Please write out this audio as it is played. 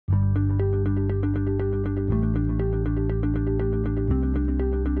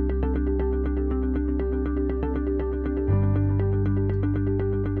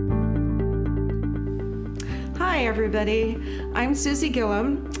Hi everybody, I'm Susi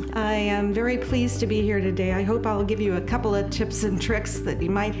Gillum. I am very pleased to be here today. I hope I'll give you a couple of tips and tricks that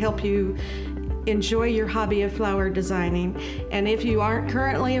might help you enjoy your hobby of flower designing. And if you aren't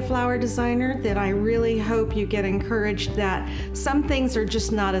currently a flower designer, then I really hope you get encouraged that some things are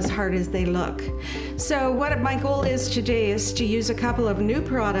just not as hard as they look. So what my goal is today is to use a couple of new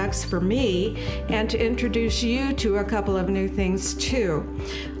products for me and to introduce you to a couple of new things too.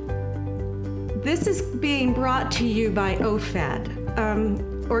 This is being brought to you by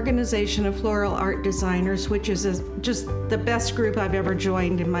OFAD, Organization of Floral Art Designers, which is just the best group I've ever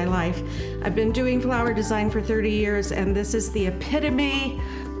joined in my life. I've been doing flower design for 30 years, and this is the epitome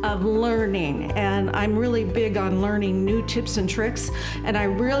of learning, and I'm really big on learning new tips and tricks, and I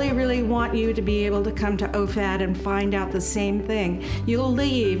really want you to be able to come to OFAD and find out the same thing. You'll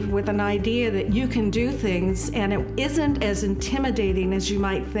leave with an idea that you can do things, and it isn't as intimidating as you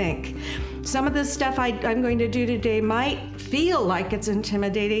might think. Some of the stuff I'm going to do today might feel like it's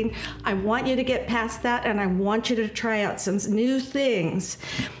intimidating. I want you to get past that, and I want you to try out some new things.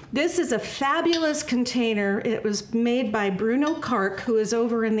 This is a fabulous container. It was made by Bruno Kark, who is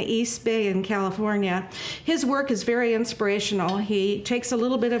over in the East Bay in California. His work is very inspirational. He takes a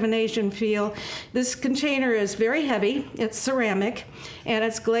little bit of an Asian feel. This container is very heavy. It's ceramic, and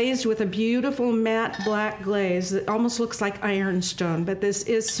it's glazed with a beautiful matte black glaze that almost looks like ironstone, but this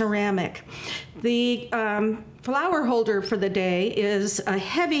is ceramic. The flower holder for the day is a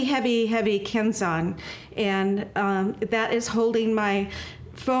heavy Kenzan, and that is holding my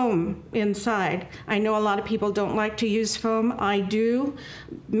foam inside. I know a lot of people don't like to use foam. I do,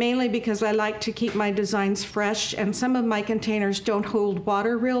 mainly because I like to keep my designs fresh, and some of my containers don't hold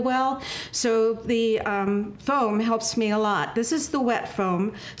water real well, so the foam helps me a lot. This is the wet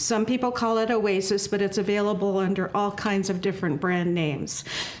foam. Some people call it Oasis, but it's available under all kinds of different brand names.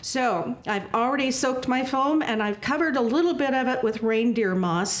 So I've already soaked my foam, and I've covered a little bit of it with reindeer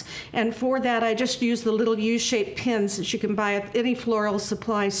moss, and for that I just use the little U-shaped pins that you can buy at any floral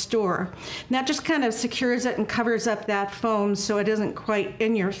supply store. And that just kind of secures it and covers up that foam so it isn't quite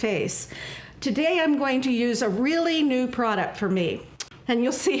in your face. Today I'm going to use a really new product for me, and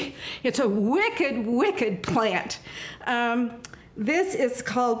you'll see it's a wicked plant. This is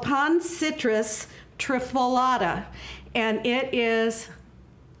called Pond Citrus trifoliata, and it is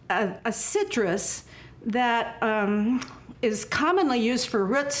a citrus that is commonly used for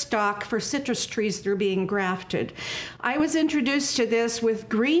rootstock for citrus trees that are being grafted. I was introduced to this with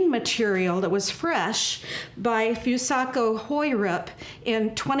green material that was fresh by Fusako Hoyrup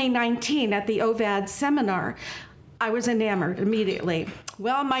in 2019 at the OFAD seminar. I was enamored immediately.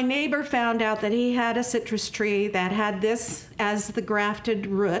 Well, my neighbor found out that he had a citrus tree that had this as the grafted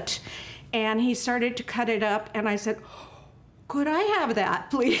root, and he started to cut it up, and I said, could I have that,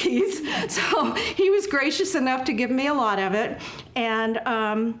 please? So he was gracious enough to give me a lot of it, and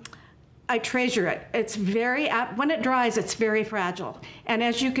I treasure it. It's when it dries, it's very fragile. And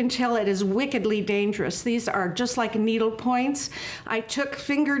as you can tell, it is wickedly dangerous. These are just like needle points. I took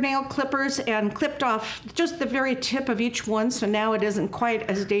fingernail clippers and clipped off just the very tip of each one, so now it isn't quite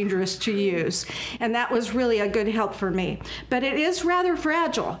as dangerous to use. And that was really a good help for me. But it is rather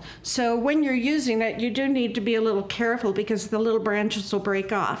fragile, so when you're using it, you do need to be a little careful because the little branches will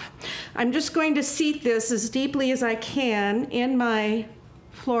break off. I'm just going to seat this as deeply as I can in my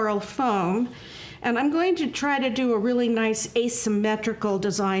floral foam, and I'm going to try to do a really nice asymmetrical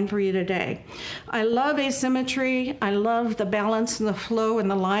design for you today. I love asymmetry. I love the balance and the flow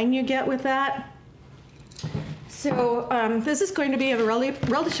and the line you get with that. So this is going to be a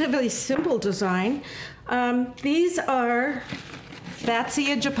relatively simple design. These are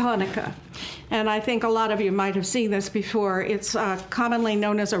Fatsia japonica, and I think a lot of you might have seen this before. It's commonly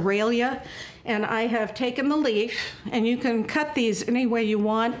known as Aurelia, and I have taken the leaf, and you can cut these any way you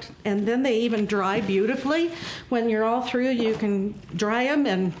want, and then they even dry beautifully. When you're all through, you can dry them,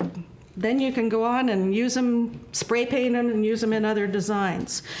 and then you can go on and use them, spray paint them, and use them in other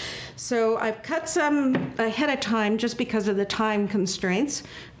designs. So I've cut some ahead of time just because of the time constraints.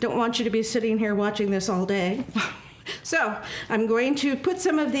 Don't want you to be sitting here watching this all day. So I'm going to put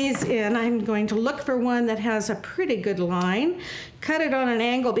some of these in. I'm going to look for one that has a pretty good line, cut it on an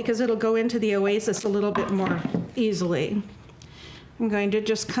angle because it'll go into the oasis a little bit more easily. I'm going to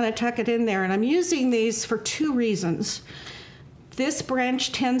just kind of tuck it in there, and I'm using these for two reasons. This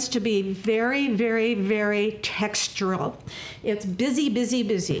branch tends to be very textural. It's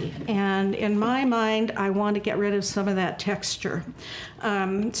busy, and in my mind, I want to get rid of some of that texture.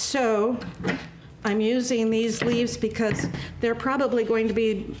 So I'm using these leaves because they're probably going to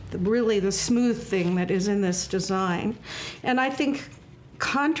be really the smooth thing that is in this design. And I think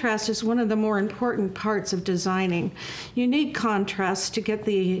contrast is one of the more important parts of designing. You need contrast to get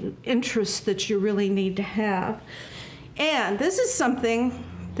the interest that you really need to have. And this is something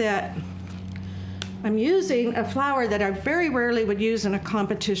that I'm using, a flower that I very rarely would use in a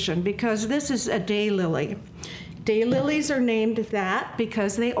competition, because this is a daylily. Daylilies are named that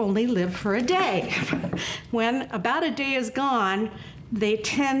because they only live for a day. When about a day is gone, they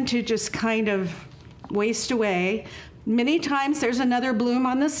tend to just kind of waste away. Many times there's another bloom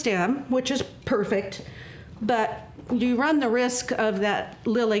on the stem, which is perfect, but you run the risk of that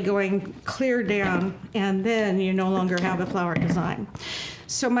lily going clear down, and then you no longer have a flower design.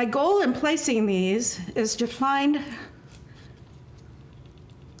 So my goal in placing these is to find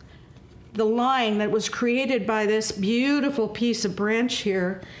the line that was created by this beautiful piece of branch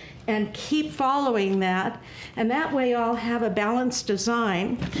here and keep following that, and that way I'll have a balanced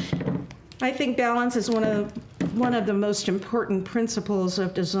design. I think balance is one of the most important principles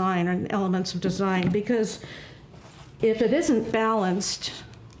of design and elements of design, because if it isn't balanced,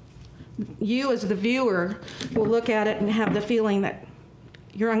 you as the viewer will look at it and have the feeling that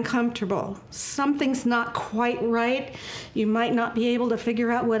you're uncomfortable. Something's not quite right. You might not be able to figure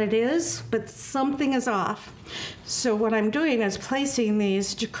out what it is, but something is off. So what I'm doing is placing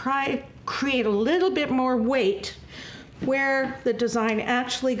these to create a little bit more weight where the design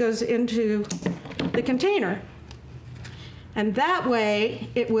actually goes into the container. And that way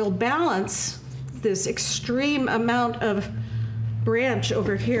it will balance this extreme amount of branch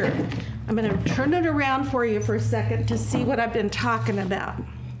over here. I'm going to turn it around for you for a second to see what I've been talking about.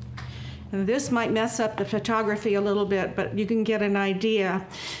 And this might mess up the photography a little bit, but you can get an idea.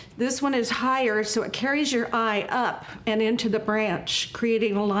 This one is higher, so it carries your eye up and into the branch,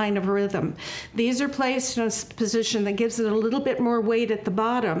 creating a line of rhythm. These are placed in a position that gives it a little bit more weight at the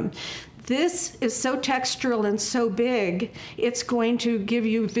bottom. This is so textural and so big, it's going to give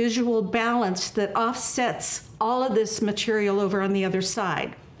you visual balance that offsets all of this material over on the other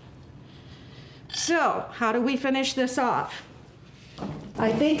side. So, how do we finish this off? I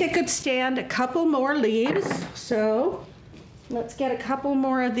think it could stand a couple more leaves, so let's get a couple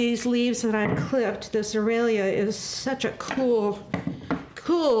more of these leaves that I've clipped. This Aurelia is such a cool,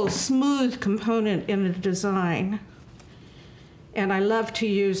 smooth component in the design, and I love to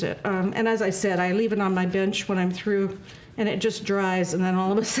use it. And as I said, I leave it on my bench when I'm through, and it just dries, and then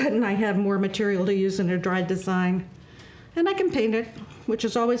all of a sudden I have more material to use in a dry design. And I can paint it, which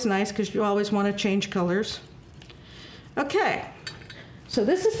is always nice because you always want to change colors. Okay, so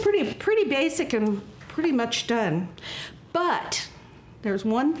this is pretty basic and pretty much done. But there's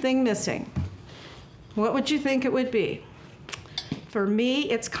one thing missing. What would you think it would be? For me,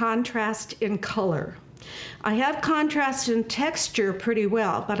 it's contrast in color. I have contrast in texture pretty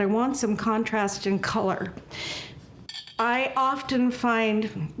well, but I want some contrast in color. I often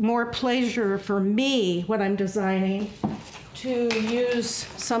find more pleasure for me when I'm designing to use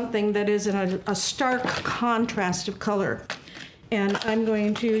something that is in a stark contrast of color. And I'm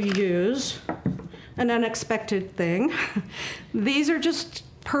going to use an unexpected thing. These are just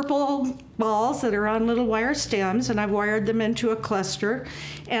purple balls that are on little wire stems, and I've wired them into a cluster.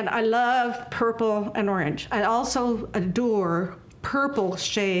 And I love purple and orange. I also adore purple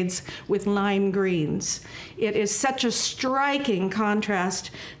shades with lime greens. It is such a striking contrast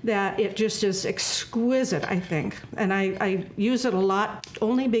that it just is exquisite, I think. And I use it a lot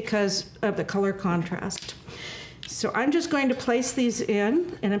only because of the color contrast. So I'm just going to place these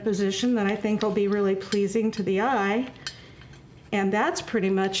in a position that I think will be really pleasing to the eye. And that's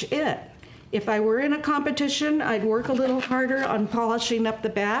pretty much it. If I were in a competition, I'd work a little harder on polishing up the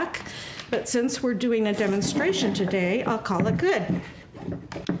back. But since we're doing a demonstration today, I'll call it good.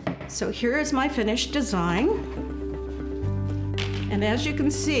 So here is my finished design. And as you can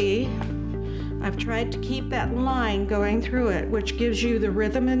see, I've tried to keep that line going through it, which gives you the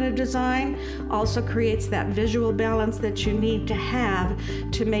rhythm in a design, also creates that visual balance that you need to have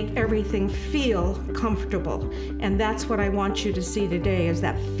to make everything feel comfortable. And that's what I want you to see today, is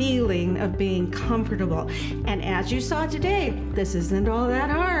that feeling of being comfortable. And as you saw today, this isn't all that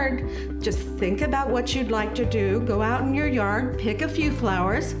hard. Just think about what you'd like to do. Go out in your yard, pick a few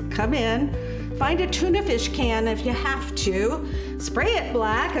flowers, come in, find a tuna fish can if you have to, spray it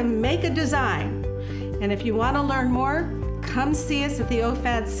black and make a design. And if you want to learn more, come see us at the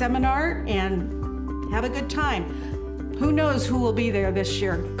OFAD seminar and have a good time. Who knows who will be there this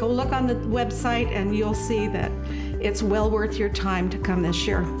year? Go look on the website and you'll see that it's well worth your time to come this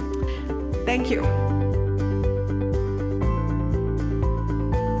year. Thank you.